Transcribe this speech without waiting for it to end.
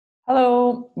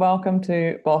Hello, welcome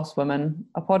to Boss Women,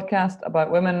 a podcast about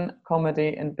women,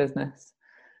 comedy, and business.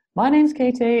 My name's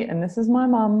Katie, and this is my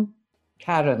mum,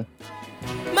 Karen.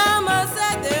 Mama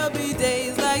said there'll be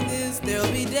days like this,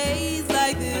 there'll be days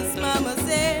like this. Mama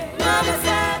said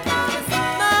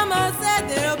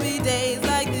there'll be days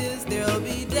like this, there'll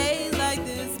be days like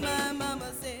this. My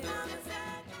mama said.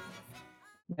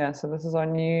 Yeah, so this is our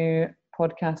new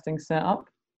podcasting setup.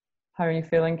 How are you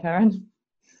feeling, Karen?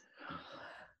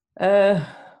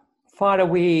 Far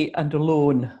away and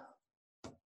alone.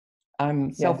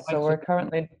 I'm So we're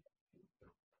currently...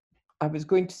 I was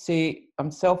going to say I'm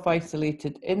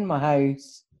self-isolated in my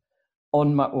house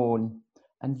on my own,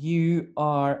 and you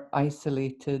are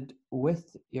isolated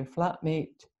with your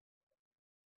flatmate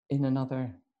in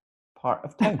another part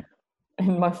of town.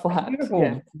 in my flat. Your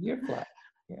home, your flat.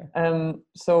 Yeah.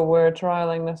 So we're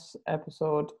trialing this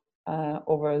episode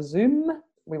over Zoom.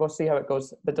 We will see how it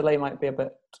goes. The delay might be a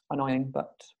bit annoying,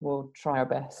 but we'll try our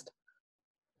best.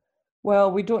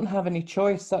 Well, we don't have any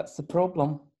choice. That's the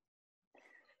problem.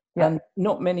 Yeah. And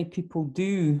not many people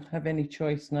do have any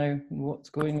choice now in what's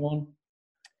going on.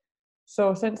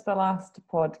 So since the last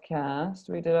podcast,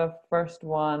 we did our first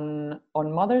one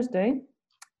on Mother's Day.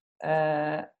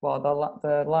 The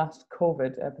last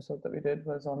COVID episode that we did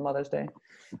was on Mother's Day.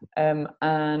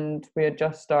 And we had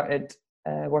just started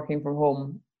working from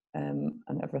home and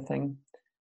everything.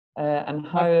 And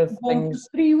how have things...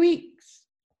 3 weeks.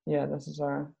 Yeah,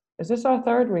 is this our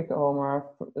third week at home,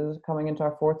 or is it coming into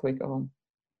our fourth week at home?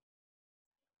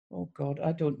 Oh God,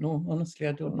 I don't know. Honestly,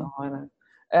 I don't know. I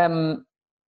know.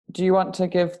 Do you want to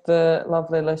give the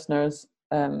lovely listeners,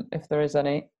 if there is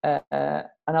any, an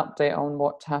update on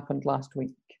what happened last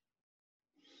week?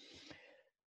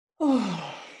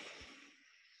 Oh.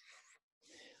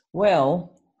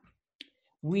 Well,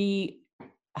 we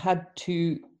had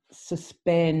to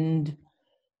suspend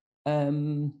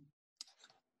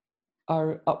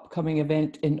our upcoming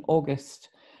event in August.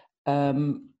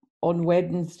 On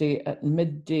Wednesday at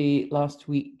midday last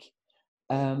week,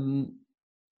 5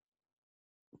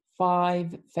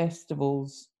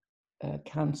 festivals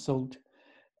cancelled.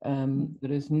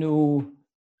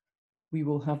 We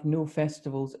will have no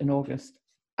festivals in August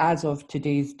as of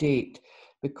today's date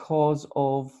because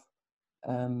of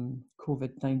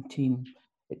COVID-19.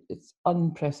 It's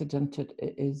unprecedented.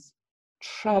 It is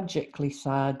tragically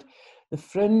sad. The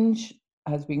Fringe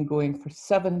has been going for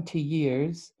 70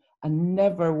 years and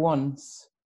never once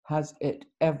has it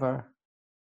ever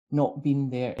not been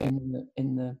there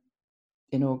in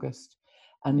August.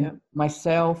 And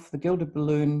myself, the Gilded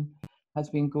Balloon, has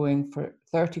been going for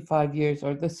 35 years,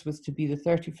 or this was to be the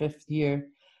 35th year,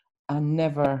 and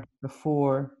never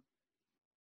before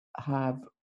have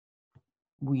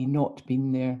we not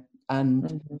been there.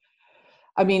 And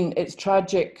I mean, it's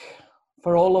tragic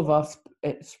for all of us.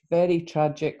 It's very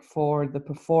tragic for the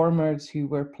performers who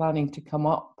were planning to come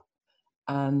up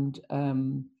and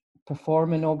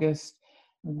perform in August.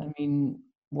 I mean,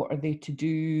 what are they to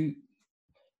do?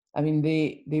 I mean,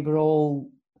 they were all,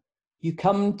 you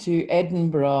come to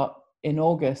Edinburgh in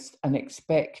August and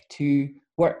expect to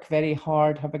work very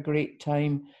hard, have a great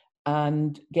time,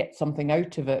 and get something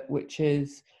out of it, which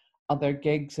is other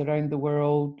gigs around the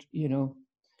world.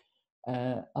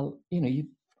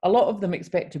 A lot of them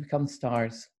expect to become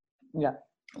stars. Yeah,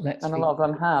 a lot of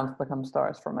them have become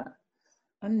stars from it.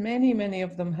 And many, many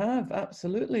of them have,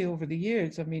 absolutely, over the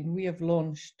years. I mean, we have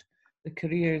launched the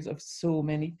careers of so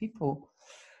many people,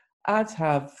 as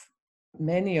have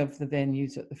many of the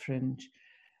venues at the Fringe.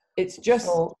 It's just,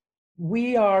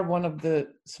 we are one of the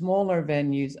smaller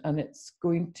venues, and it's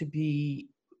going to be,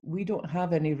 we don't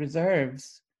have any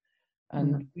reserves,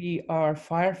 and we are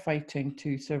firefighting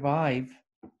to survive.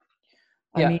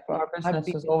 Our business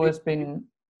has always been...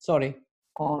 Sorry.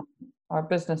 Our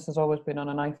business has always been on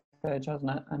a knife edge,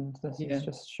 hasn't it? And this has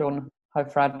just shown how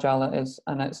fragile it is.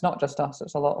 And it's not just us,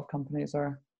 it's a lot of companies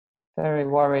are very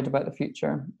worried about the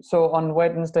future. So on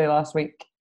Wednesday last week,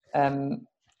 5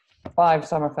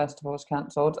 summer festivals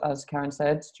cancelled, as Karen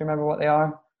said. Do you remember what they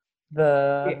are?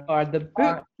 They are the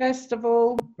Book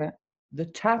Festival, the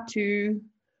Tattoo,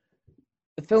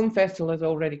 the Film Festival is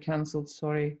already cancelled,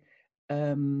 sorry.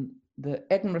 The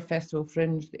Edinburgh Festival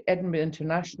Fringe, the Edinburgh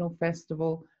International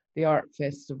Festival, the Art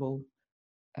Festival,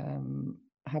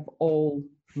 have all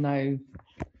now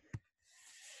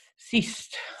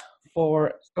ceased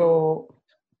for... So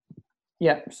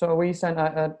we sent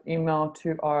out an email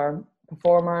to our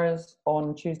performers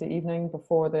on Tuesday evening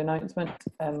before the announcement,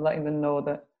 letting them know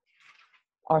that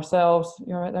ourselves...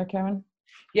 You're right there, Karen?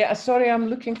 Yeah, sorry, I'm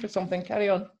looking for something. Carry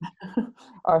on.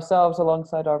 Ourselves,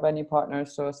 alongside our venue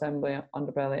partners, so Assembly,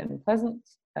 Underbelly and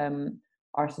Pleasance,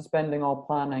 are suspending all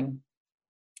planning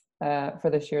for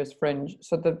this year's Fringe.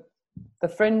 So the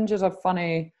Fringe is a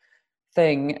funny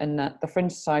thing in that the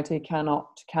Fringe Society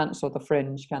cannot cancel the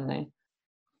Fringe, can they?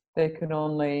 They can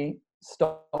only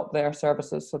stop their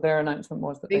services. So their announcement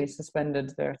was that they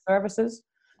suspended their services.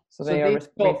 So they are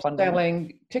stopped refunding.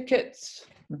 selling tickets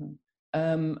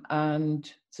Mhm.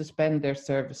 and suspend their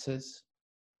services.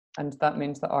 And that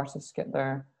means that artists get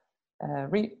their a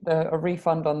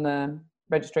refund on the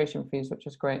registration fees, which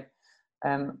is great.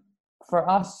 For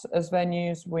us as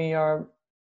venues, we are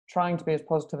trying to be as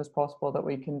positive as possible that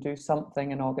we can do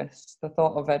something in August. The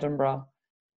thought of Edinburgh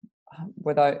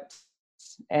without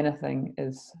anything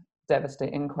is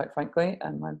devastating, quite frankly,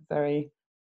 and I'm very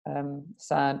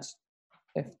sad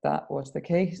if that was the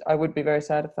case. I would be very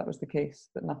sad if that was the case,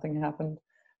 that nothing happened.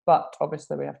 But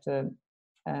obviously we have to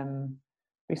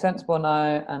be sensible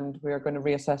now, and we are going to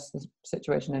reassess the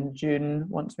situation in June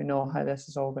once we know how this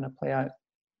is all going to play out.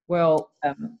 Well,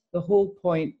 the whole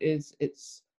point is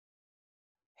it's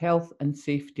health and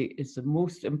safety is the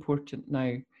most important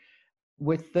now.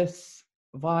 With this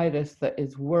virus that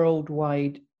is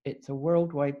worldwide, it's a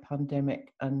worldwide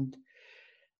pandemic, and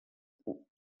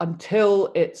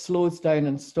until it slows down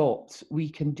and stops, we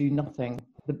can do nothing.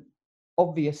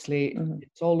 Obviously,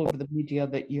 it's all over the media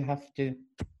that you have to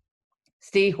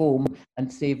stay home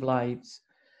and save lives.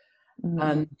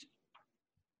 And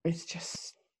it's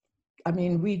just, I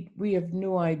mean, we have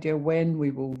no idea when we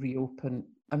will reopen.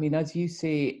 I mean, as you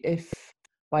say, if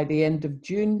by the end of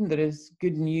June there is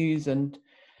good news and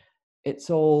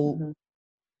it's all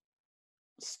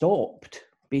stopped,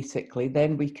 basically,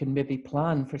 then we can maybe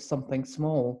plan for something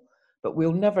small. But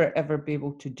we'll never, ever be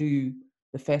able to do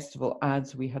the festival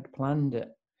as we had planned it.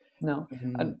 No.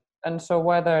 And so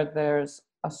whether there's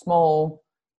a small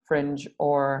Fringe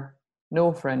or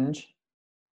no Fringe,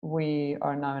 we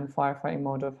are now in firefighting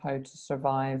mode of how to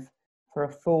survive for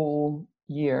a full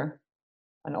year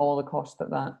and all the cost that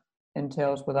that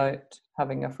entails without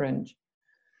having a Fringe.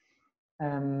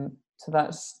 So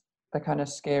that's the kind of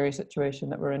scary situation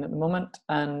that we're in at the moment.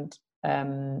 And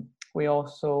we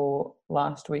also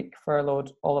last week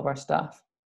furloughed all of our staff,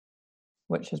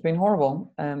 which has been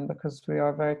horrible because we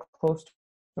are very close to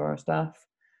our staff.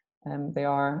 They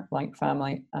are like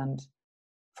family, and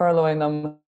furloughing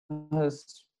them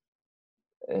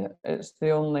it's the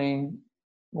only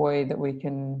way that we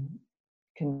can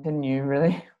continue,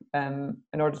 really. In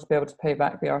order to be able to pay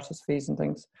back the artist fees and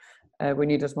things, we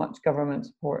need as much government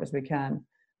support as we can.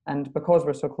 And because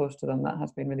we're so close to them, that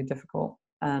has been really difficult.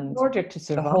 And in order to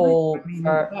survive, the whole I mean,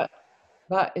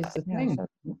 that is the thing.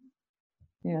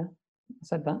 I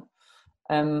said that.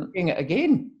 Doing it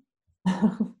again.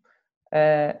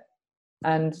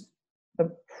 And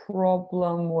the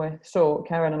problem with, so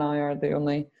Karen and I are the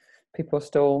only people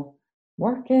still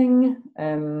working,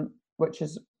 which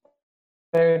is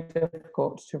very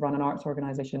difficult to run an arts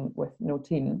organisation with no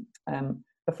team.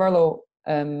 The furlough,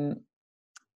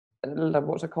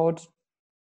 what's it called,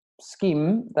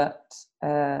 scheme that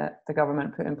the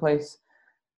government put in place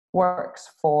works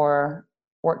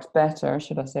better,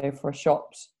 should I say, for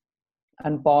shops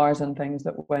and bars and things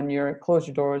that when you close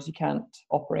your doors you can't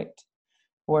operate.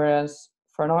 Whereas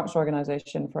for an arts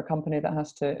organisation, for a company that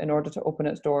has to, in order to open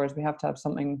its doors, we have to have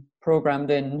something programmed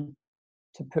in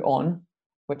to put on,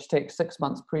 which takes 6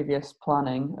 months previous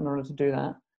planning in order to do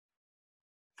that.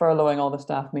 Furloughing all the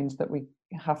staff means that we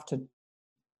have to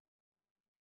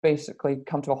basically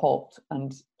come to a halt,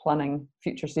 and planning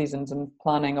future seasons and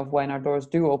planning of when our doors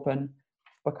do open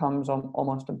becomes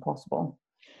almost impossible.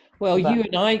 Well, so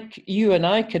you and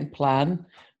I can plan,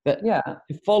 but to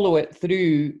follow it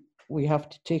through, we have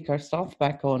to take our staff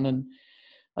back on, and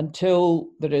until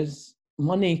there is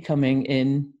money coming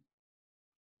in.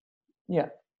 Yeah,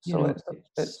 so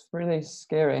it's really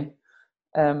scary.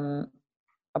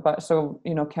 So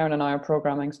Karen and I are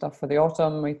programming stuff for the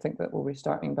autumn. We think that we'll be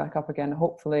starting back up again,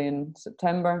 hopefully in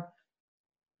September.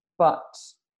 But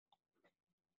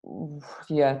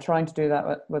trying to do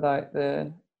that without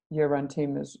the year-round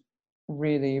team is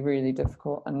really, really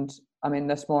difficult. And I mean,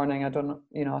 this morning, I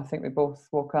think we both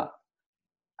woke up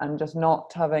and just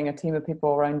not having a team of people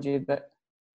around you that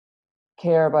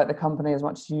care about the company as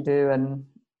much as you do and,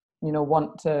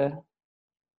 want to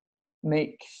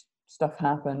make stuff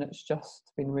happen. It's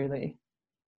just been really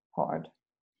hard.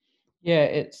 Yeah,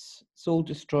 it's soul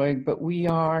destroying, but we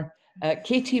are,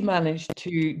 Katie managed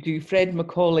to do Fred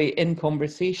Macaulay in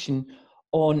conversation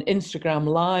on Instagram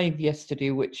Live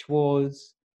yesterday, which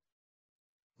was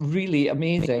really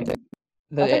amazing.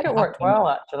 I think it worked well,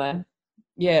 actually.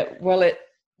 Yeah, well,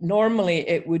 normally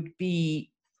it would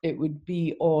be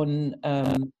on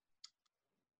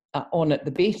at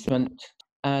the basement,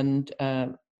 and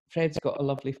Fred's got a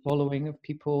lovely following of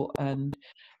people, and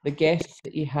the guests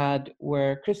that he had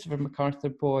were Christopher MacArthur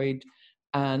Boyd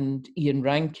and Ian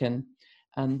Rankin,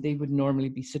 and they would normally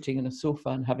be sitting on a sofa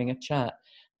and having a chat.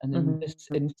 And in this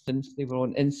instance, they were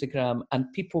on Instagram,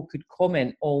 and people could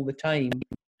comment all the time.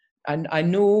 And I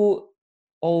know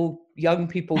all young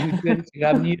people who do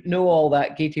Instagram know all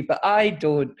that, Katie, but I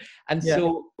don't. And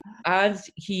so as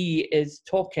he is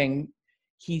talking,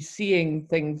 he's seeing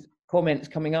comments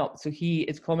coming up, so he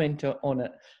is commenting on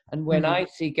it. And when I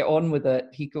say get on with it,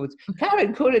 he goes,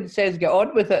 Karen Conan says get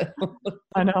on with it.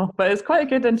 I know, but it's quite a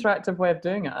good interactive way of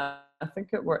doing it. I think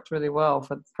it worked really well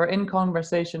for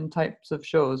in-conversation types of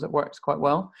shows. It works quite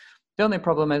well. The only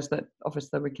problem is that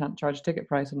obviously we can't charge ticket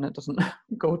price, and it doesn't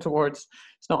go towards,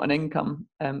 it's not an income,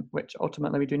 which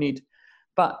ultimately we do need.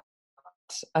 But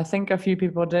I think a few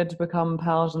people did become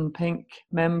Pals in Pink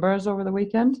members over the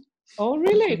weekend. Oh,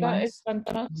 really? That is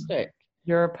fantastic.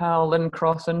 Your pal Lynn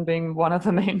Crossan being one of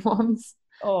the main ones.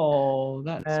 Oh,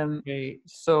 that's great.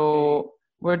 So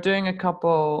we're doing a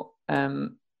couple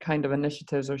kind of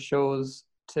initiatives or shows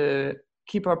to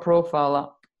keep our profile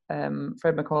up.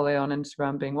 Fred Macaulay on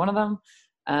Instagram being one of them.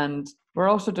 And we're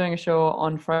also doing a show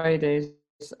on Fridays,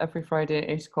 every Friday at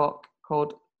 8 o'clock,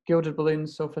 called Gilded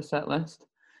Balloons Sofa Set List.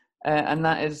 And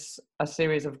that is a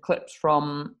series of clips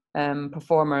from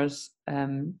performers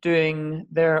doing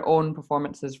their own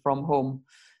performances from home.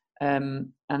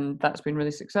 And that's been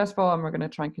really successful, and we're going to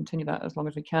try and continue that as long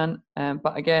as we can.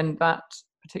 But again, that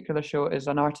particular show is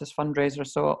an artist fundraiser,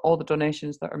 so all the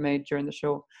donations that are made during the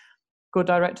show go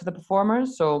direct to the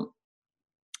performers. So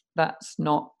that's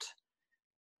not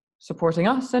supporting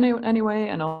us anyway,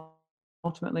 and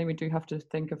ultimately we do have to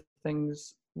think of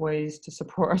ways to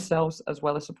support ourselves as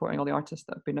well as supporting all the artists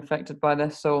that have been affected by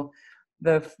this. So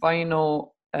the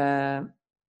final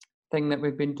thing that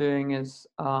we've been doing is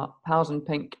Pals in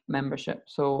Pink membership.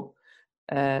 So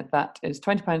that is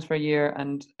 £20 for a year,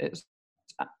 and it's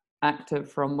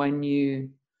active from when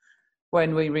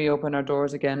we reopen our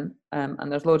doors again.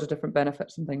 And there's loads of different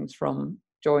benefits and things from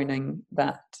joining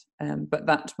that. But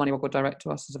that money will go direct to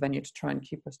us as a venue to try and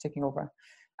keep us ticking over.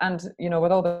 And,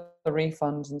 with all the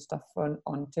refunds and stuff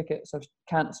on tickets of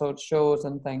cancelled shows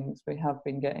and things, we have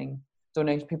been getting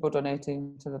people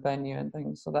donating to the venue and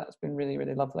things. So that's been really,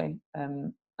 really lovely.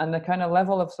 And the kind of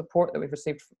level of support that we've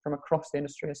received from across the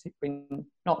industry has been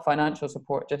not financial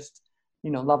support, just,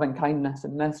 love and kindness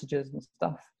and messages and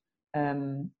stuff.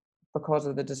 Because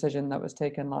of the decision that was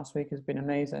taken last week has been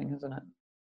amazing, hasn't it?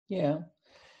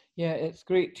 Yeah, it's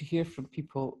great to hear from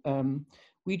people.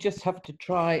 We just have to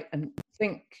try and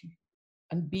think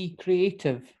and be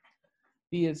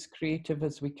as creative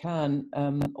as we can.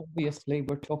 Obviously,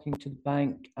 we're talking to the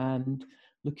bank and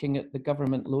looking at the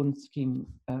government loan scheme,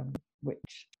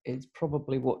 which is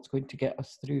probably what's going to get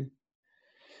us through.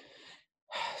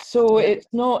 So it's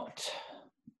not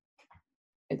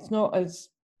as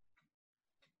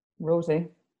rosy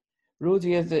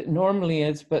as it normally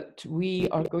is, but we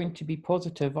are going to be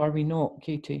positive, are we not,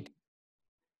 Katie?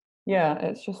 Yeah,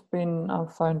 it's just been,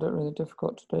 I've found it really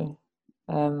difficult to do.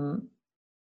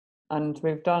 And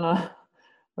we've done a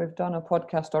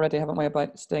podcast already, haven't we,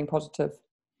 about staying positive?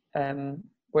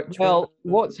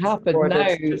 What's happened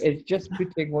now is just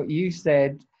putting what you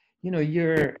said,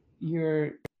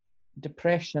 your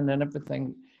depression and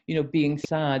everything, being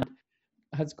sad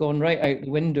has gone right out the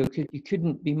window. You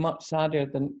couldn't be much sadder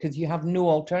because you have no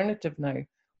alternative now.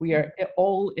 We are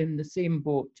all in the same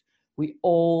boat. We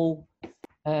all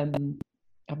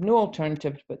have no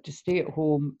alternative but to stay at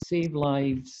home, save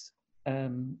lives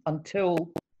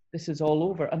until this is all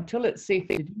over, until it's safe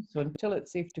to do so, until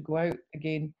it's safe to go out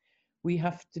again. We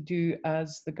have to do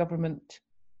as the government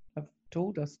have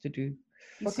told us to do.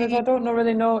 Because I don't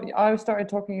really know. I started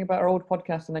talking about our old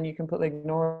podcast and then you completely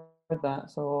ignored that.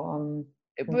 So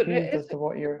confused as to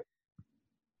what you're...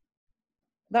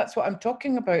 That's what I'm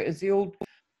talking about, is the old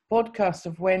podcast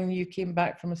of when you came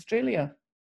back from Australia.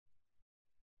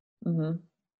 Mm-hmm.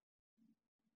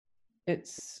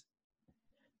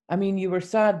 You were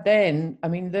sad then.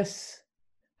 This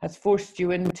has forced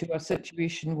you into a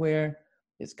situation where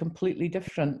it's completely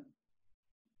different.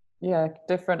 Yeah,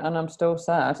 different, and I'm still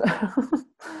sad.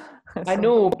 I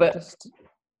know, but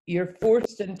you're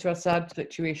forced into a sad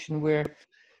situation where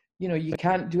you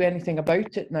can't do anything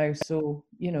about it now. So,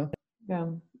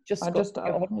 just get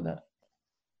on with it.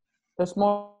 This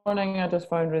morning, I just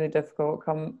found really difficult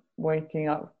waking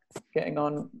up, getting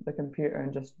on the computer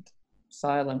and just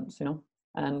silence,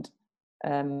 And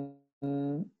I'm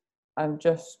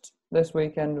just, this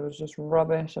weekend was just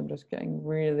rubbish. I'm just getting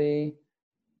really,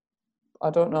 I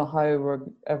don't know how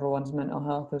everyone's mental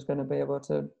health is going to be able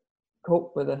to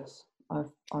cope with this.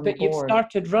 I'm But you've bored.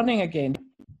 started running again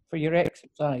for your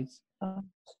exercise. I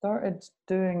started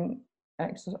doing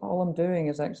exercise. All I'm doing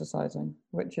is exercising,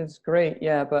 which is great.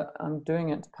 Yeah, but I'm doing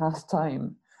it to pass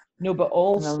time. No, but And I'm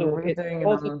also it's reading and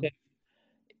positive.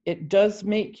 It does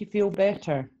make you feel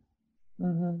better.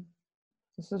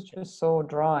 This is just so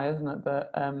dry, isn't it?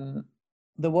 That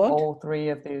The what? all three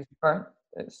of these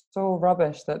it's so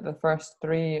rubbish that the first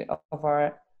three of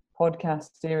our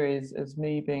podcast series is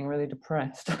me being really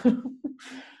depressed.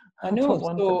 I I know. don't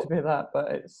want it to be that,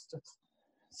 but it's just.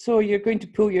 So you're going to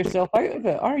pull yourself out of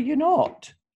it, are you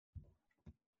not?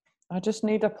 I just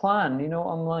need a plan. You know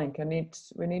what I'm like.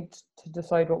 We need to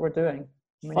decide what we're doing.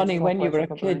 Funny, when you were a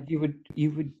kid,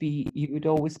 you would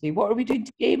always say, "What are we doing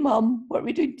today, Mum? What are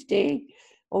we doing today?"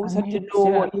 Always had to know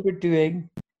what you were doing.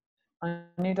 I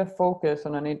need a focus,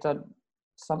 and I need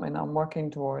something that I'm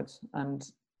working towards. And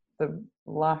the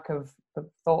lack of the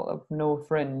thought of no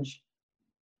fringe.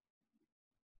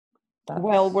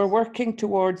 Well, we're working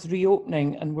towards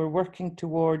reopening, and we're working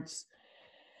towards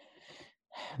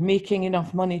making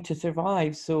enough money to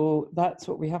survive. So that's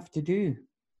what we have to do.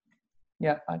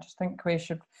 Yeah, I just think we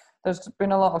should. There's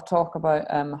been a lot of talk about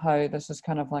how this is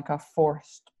kind of like a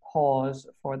forced pause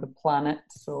for the planet.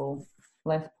 So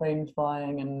less planes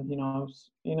flying, and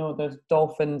there's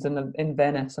dolphins in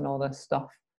Venice and all this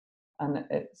stuff, and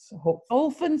it's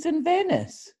dolphins in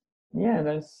Venice. Yeah,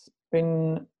 there's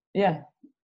been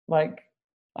like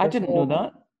I didn't know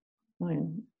that.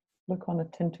 Look on the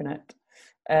internet.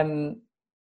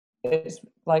 It's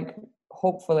like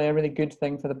hopefully a really good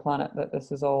thing for the planet that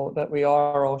this is all that we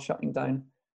are all shutting down.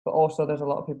 But also there's a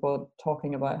lot of people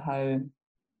talking about how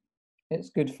it's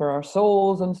good for our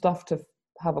souls and stuff to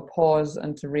have a pause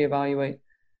and to reevaluate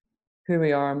who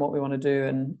we are and what we want to do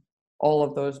and all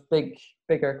of those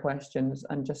bigger questions,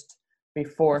 and just be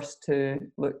forced to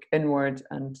look inward.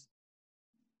 And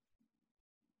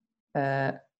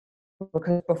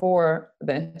because before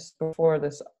this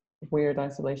weird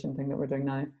isolation thing that we're doing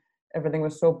now, everything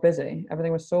was so busy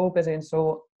and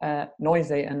so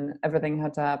noisy, and everything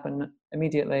had to happen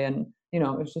immediately, and it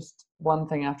was just one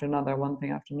thing after another.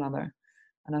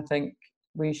 And I think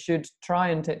we should try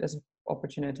and take this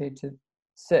opportunity to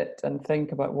sit and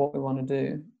think about what we want to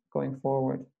do going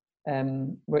forward,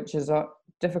 which is a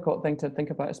difficult thing to think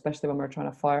about, especially when we're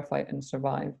trying to firefight and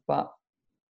survive. But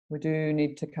we do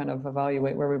need to kind of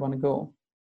evaluate where we want to go.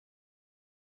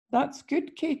 That's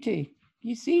good, Katie.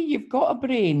 You see, you've got a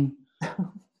brain.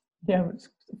 Yeah, it's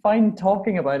fine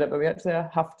talking about it, but we actually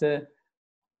have to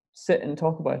sit and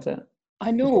talk about it.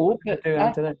 I know,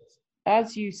 but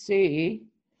as you say,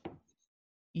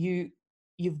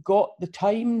 you've got the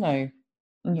time now.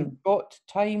 Mm-hmm. You've got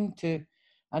time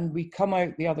and we come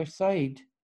out the other side.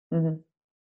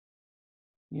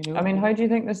 Mm-hmm. I mean, how do you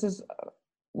think this is?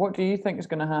 What do you think is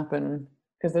going to happen?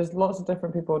 Because there's lots of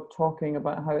different people talking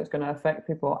about how it's going to affect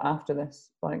people after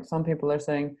this. Like some people are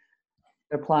saying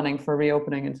they're planning for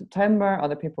reopening in September.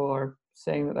 Other people are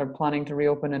saying that they're planning to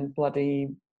reopen in bloody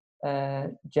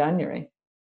January.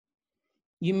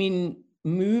 You mean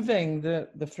moving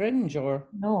the fringe, or?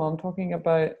 No, I'm talking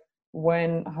about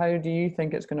how do you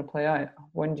think it's going to play out?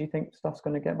 When do you think stuff's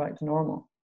going to get back to normal?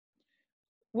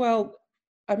 Well,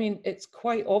 I mean, it's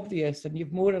quite obvious, and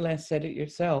you've more or less said it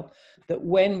yourself, that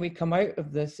when we come out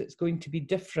of this, it's going to be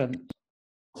different.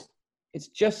 It's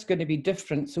just going to be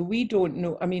different. So we don't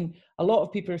know. I mean, a lot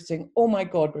of people are saying, oh my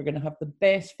God, we're going to have the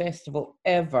best festival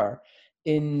ever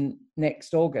in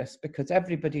next August, because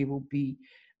everybody will be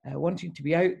wanting to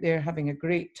be out there having a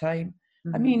great time.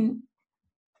 Mm-hmm. I mean,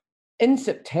 in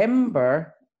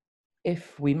September,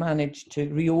 if we manage to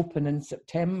reopen in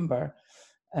September,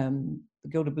 the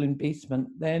Gilded Balloon Basement,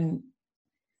 then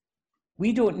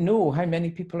we don't know how many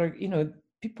people are,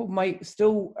 people might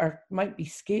be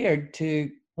scared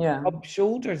to rub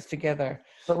shoulders together.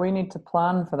 But we need to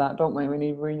plan for that, don't we?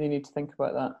 We really need to think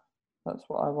about that. That's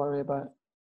what I worry about.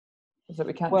 Is that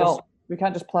we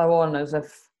can't just plow on as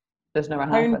if this never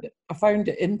happened. I found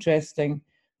it interesting.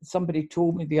 Somebody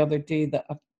told me the other day that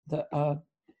a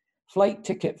flight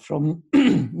ticket from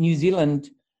New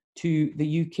Zealand to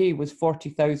the UK was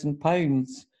 £40,000.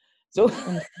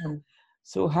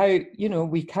 So how,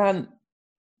 we can't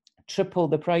triple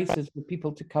the prices for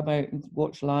people to come out and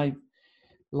watch live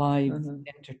mm-hmm.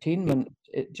 entertainment.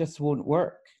 It just won't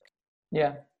work.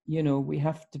 Yeah. We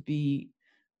have to be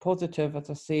positive, as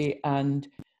I say, and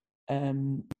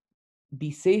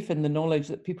be safe in the knowledge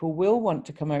that people will want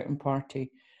to come out and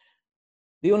party.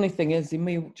 The only thing is they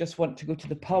may just want to go to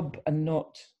the pub and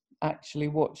not actually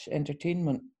watch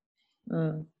entertainment.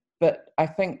 But I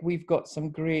think we've got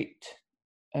some great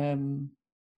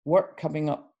work coming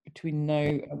up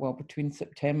between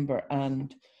September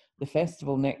and the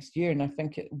festival next year, and I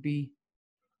think it will be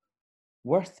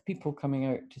worth people coming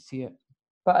out to see it.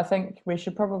 But I think we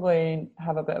should probably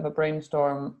have a bit of a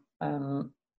brainstorm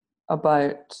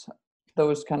about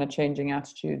those kind of changing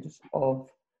attitudes of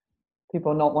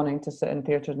people not wanting to sit in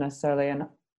theatres necessarily and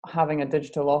having a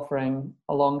digital offering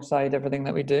alongside everything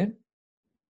that we do. It's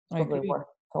probably worth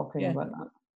talking about that.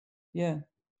 Yeah.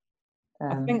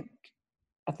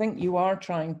 I think you are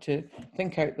trying to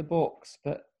think out the box,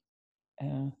 but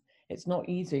it's not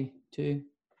easy to.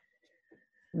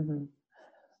 Mm-hmm.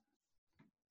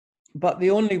 But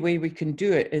the only way we can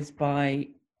do it is by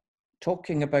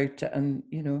talking about it and,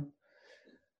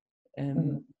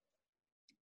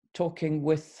 talking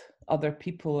with other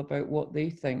people about what they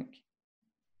think.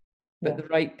 But the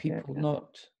right people,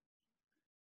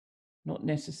 not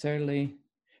necessarily,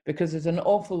 because there's an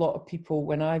awful lot of people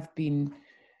when I've been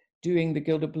doing the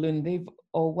Gilded Balloon,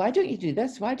 why don't you do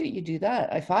this? Why don't you do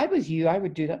that? If I was you, I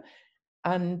would do that.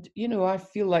 And, I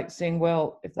feel like saying,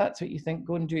 well, if that's what you think,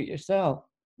 go and do it yourself.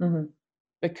 Mm-hmm.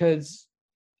 Because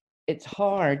it's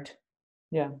hard.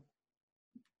 Yeah.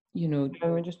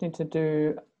 We just need to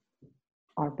do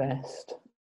our best.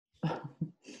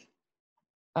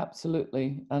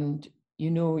 Absolutely. And,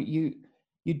 you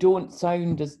don't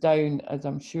sound as down as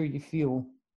I'm sure you feel.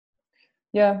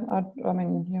 Yeah, I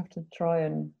mean, you have to try,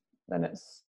 and then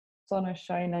sun is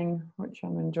shining, which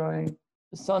I'm enjoying.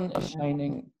 The sun is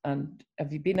shining. And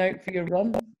have you been out for your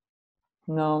run?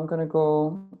 No, I'm going to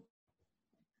go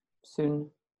soon.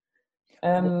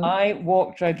 I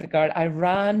walked around the garden. I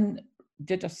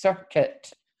did a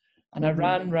circuit, and I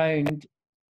ran round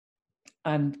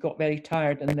and got very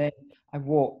tired, and then I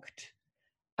walked.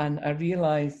 And I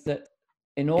realised that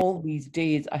in all these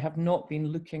days, I have not been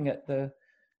looking at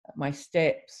my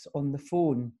steps on the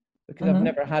phone, because I've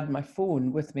never had my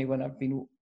phone with me when I've been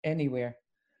anywhere.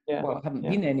 Yeah. Well, I haven't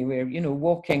been anywhere,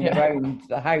 walking around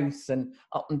the house and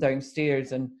up and down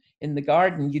stairs and in the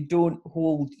garden, you don't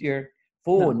hold your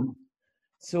phone. No.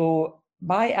 So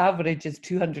my average is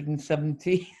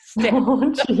 270 steps.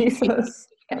 Oh, Jesus.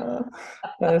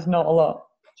 That is not a lot.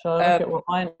 Shall I look at what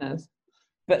mine is?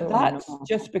 But that's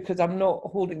just because I'm not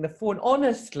holding the phone,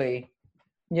 honestly.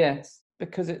 Yes.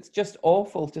 Because it's just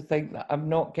awful to think that I'm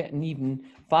not getting even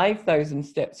 5,000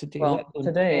 steps a day. Well,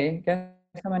 today, guess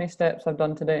how many steps I've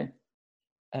done today?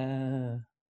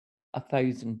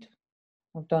 1,000.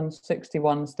 I've done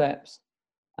 61 steps,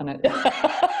 and it's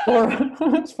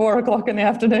it's 4 o'clock in the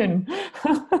afternoon.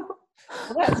 Well,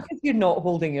 that's because you're not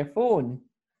holding your phone.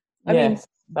 I mean,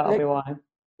 that'll be why.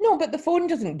 No, but the phone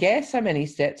doesn't guess how many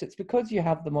steps. It's because you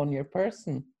have them on your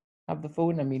person. Have the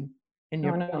phone, in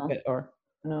your pocket, or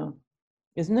no,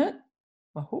 isn't it?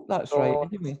 I hope that's right.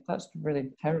 Anyway, that's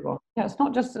really terrible. Yeah,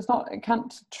 it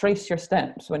can't trace your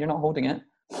steps when you're not holding it.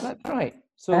 That's right.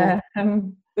 So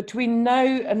between now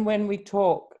and when we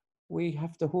talk, we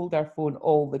have to hold our phone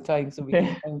all the time so we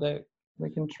can find out. We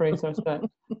can trace our steps.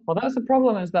 Well, that's the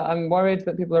problem, is that I'm worried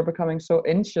that people are becoming so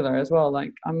insular as well.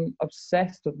 Like, I'm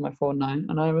obsessed with my phone now,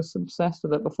 and I was obsessed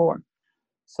with it before.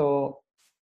 So,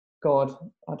 God,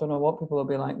 I don't know what people will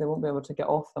be like. They won't be able to get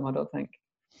off them, I don't think.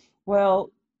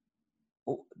 Well,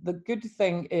 the good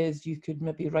thing is you could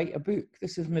maybe write a book.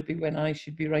 This is maybe when I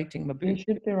should be writing my book. You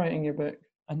should be writing your book.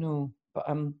 I know, but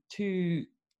I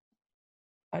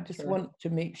just want to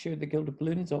make sure the Gilded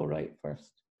Balloon's all right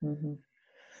first. Mm-hmm.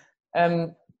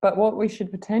 But what we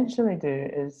should potentially do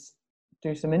is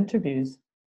do some interviews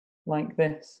like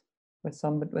this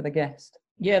with a guest.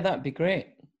 Yeah, that'd be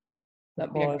great.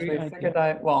 That'd be a great idea. Figured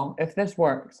out, well, if this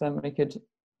works, then we could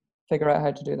figure out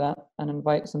how to do that and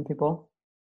invite some people.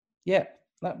 Yeah,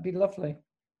 that'd be lovely.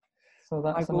 So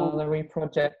that's another wee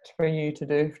project for you to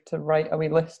do, to write a wee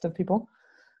list of people.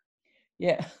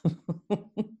 Yeah.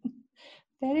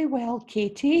 Very well,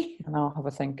 Katie. And I'll have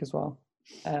a think as well.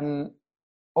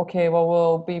 Okay, well,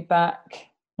 we'll be back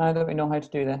now that we know how to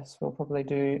do this. We'll probably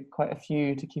do quite a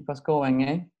few to keep us going,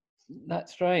 eh?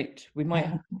 That's right. We might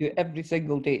have to do it every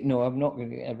single day. No, I'm not going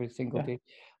to do it every single day.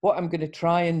 What I'm going to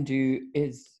try and do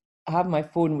is have my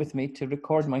phone with me to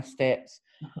record my steps,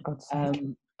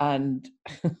 and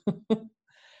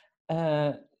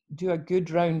do a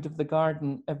good round of the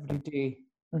garden every day,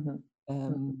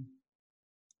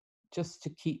 just to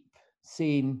keep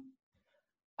sane.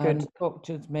 And talk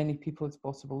to as many people as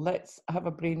possible. Let's have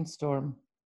a brainstorm.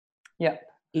 Yep.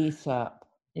 ASAP.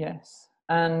 Yes.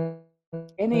 And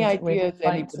any ideas,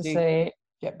 anybody,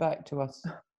 get back to us.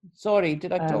 Sorry,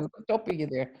 did I talk on top of you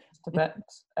there? Just a bit.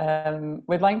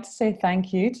 We'd like to say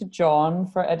thank you to John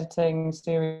for editing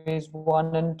series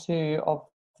 1 and 2 of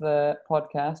the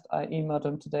podcast. I emailed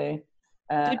him today.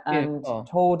 Did you? and Oh.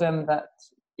 told him that,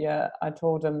 yeah, I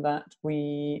told him that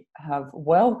we have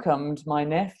welcomed my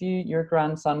nephew, your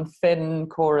grandson, Finn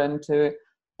Corin, to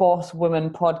Boss Women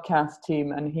podcast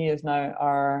team, and he is now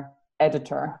our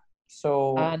editor.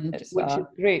 So And it's which is a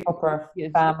great, proper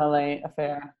family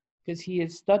affair. because he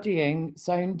is studying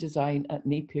sound design at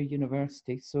Napier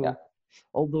University. So Yeah.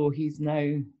 although he's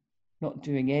now not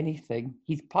doing anything,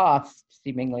 he's passed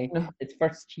seemingly No. his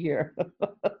first year.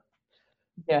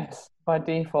 Yes, by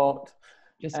default.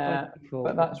 Just by default.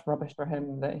 But that's rubbish for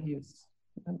him that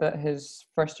his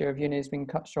first year of uni has been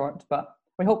cut short. But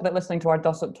we hope that listening to our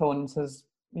dulcet tones has,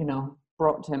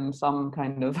 brought him some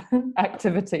kind of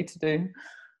activity to do.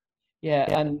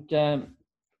 Yeah, and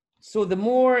so the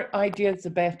more ideas,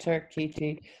 the better,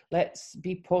 Katie. Let's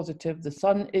be positive. The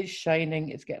sun is shining.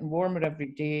 It's getting warmer every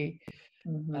day.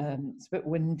 It's a bit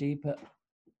windy, but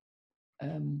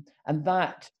and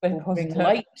that will bring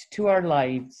light to our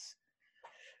lives.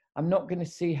 I'm not going to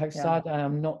say how sad I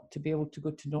am not to be able to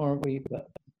go to Norway, but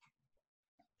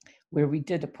where we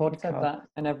did a podcast. I've said that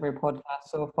in every podcast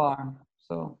so far.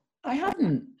 So I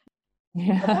haven't.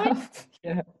 Yeah. Have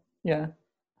I? Yeah.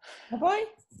 Have I?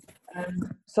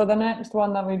 So the next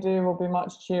one that we do will be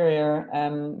much cheerier.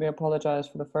 We apologise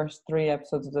for the first 3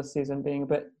 episodes of this season being a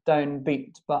bit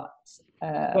downbeat, but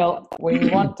we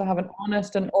want to have an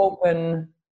honest and open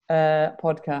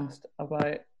podcast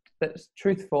that's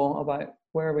truthful about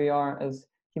where we are as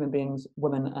human beings,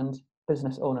 women, and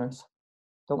business owners,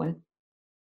 don't we?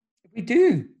 We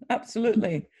do,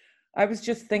 absolutely. I was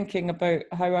just thinking about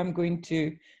how I'm going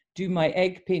to do my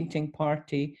egg painting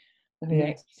party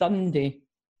next Sunday,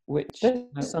 which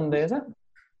this Sunday, is it?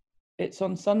 It's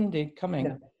on Sunday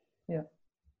coming. Yeah.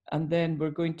 And then we're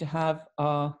going to have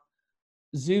a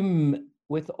Zoom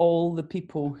with all the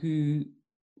people who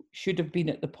should have been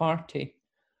at the party,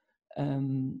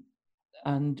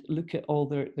 and look at all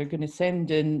they're going to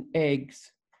send in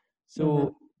eggs.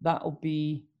 So that'll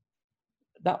be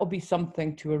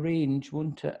something to arrange,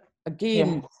 won't it?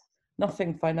 Again,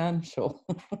 nothing financial.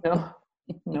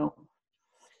 No.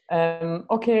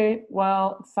 Okay,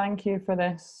 well, thank you for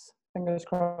this. Fingers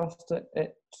crossed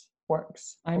it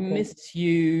works. I miss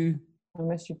you. I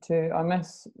miss you too.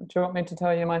 Do you want me to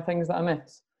tell you my things that I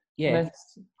miss? Yeah. I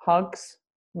miss hugs.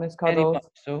 I miss cuddles. Very much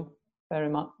so. Very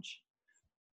much.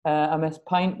 I miss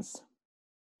pints.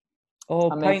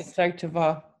 Pints out of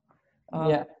a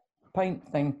pint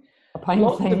thing. A pint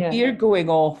Lots thing, of beer going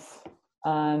off.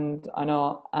 And I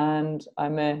know, and I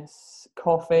miss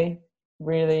coffee.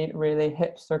 Really, really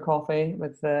hipster coffee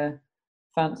with the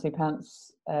fancy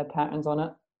pants patterns on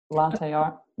it. Latte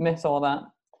art. Miss all that.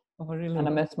 Oh, really? And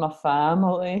I miss my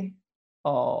family.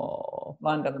 Oh.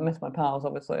 And I miss my pals,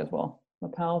 obviously, as well. My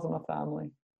pals and my family.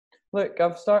 Look,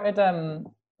 I've started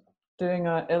doing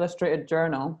an illustrated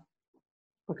journal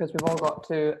because we've all got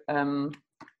to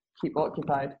keep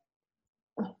occupied.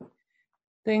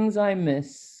 Things I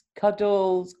miss: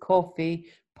 cuddles, coffee,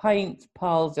 pints,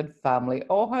 pals, and family.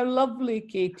 Oh, how lovely,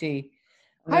 Katie!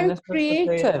 How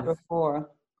creative! Before.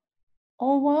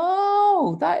 Oh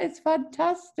wow, that is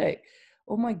fantastic!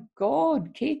 Oh my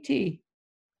God, Katie.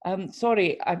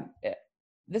 Sorry,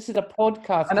 this is a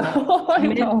podcast. I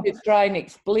know. To try and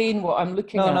explain what I'm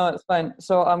looking at. No, it's fine.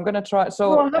 So I'm going to try.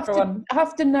 So I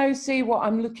have to now say what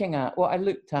I'm looking at, what I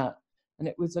looked at. And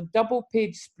it was a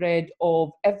double-page spread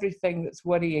of everything that's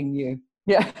worrying you.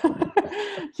 Yeah.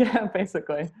 Yeah,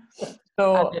 basically.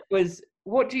 So and it was,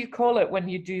 what do you call it when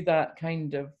you do that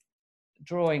kind of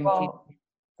drawing? Well,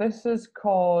 this is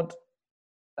called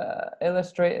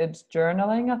illustrated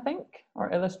journaling, I think,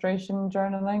 or illustration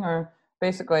journaling, or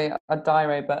basically a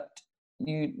diary, but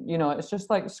you know, it's just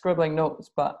like scribbling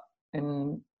notes, but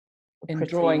in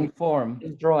drawing form.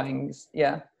 In drawings,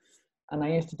 yeah. And I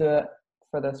used to do it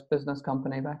for this business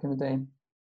company back in the day,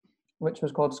 which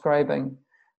was called scribing.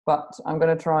 But I'm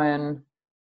going to try and,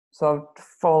 so I've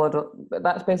followed,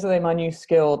 that's basically my new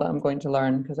skill that I'm going to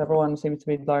learn, because everyone seems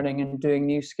to be learning and doing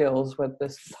new skills with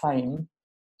this time.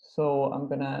 So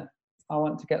I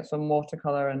want to get some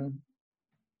watercolor and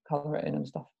color it in and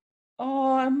stuff.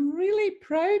 Oh, I'm really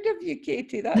proud of you,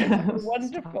 Katie. That is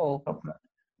wonderful.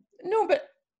 No, but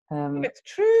it's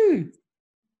true.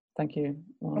 Thank you.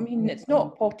 Well, I mean, it's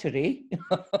not pottery.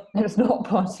 It's not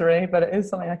pottery, but it is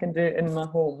something I can do in my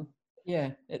home.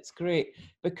 Yeah, it's great,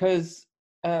 because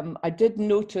I did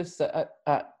notice that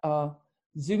at a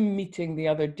Zoom meeting the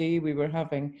other day we were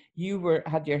having, you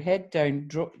had your head down.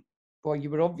 Well,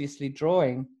 you were obviously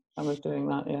drawing. I was doing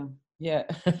that, yeah.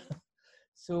 Yeah.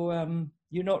 So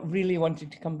you're not really wanting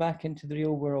to come back into the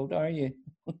real world, are you?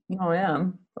 No, I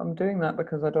am. I'm doing that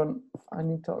because I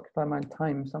need to occupy my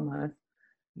time somehow.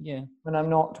 Yeah. when I'm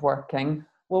not working.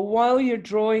 Well, while you're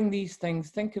drawing these things,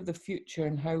 think of the future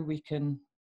and how we can,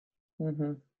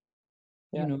 Mm-hmm.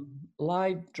 you know,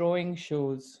 live drawing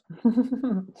shows.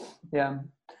 Yeah.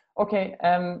 Okay.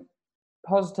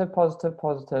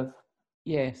 Positive.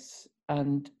 Yes.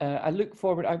 And I look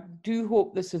forward. I do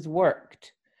hope this has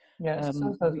worked. Yes, it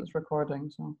still says it's recording,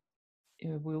 so.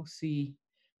 We'll see.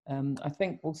 I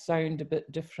think we'll sound a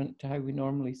bit different to how we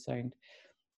normally sound.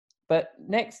 But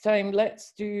next time,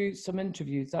 let's do some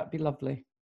interviews. That'd be lovely.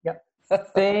 Yep.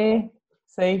 Stay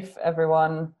safe,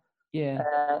 everyone. Yeah.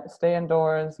 Stay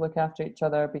indoors, look after each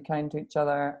other, be kind to each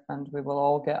other, and we will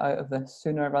all get out of this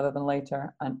sooner rather than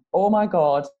later. And oh my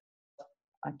God,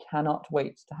 I cannot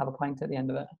wait to have a pint at the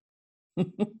end of it.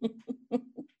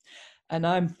 And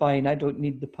I'm fine. I don't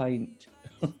need the pint.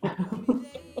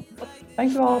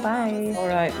 Thank you all. Bye. All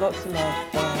right. Lots of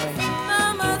love. Bye.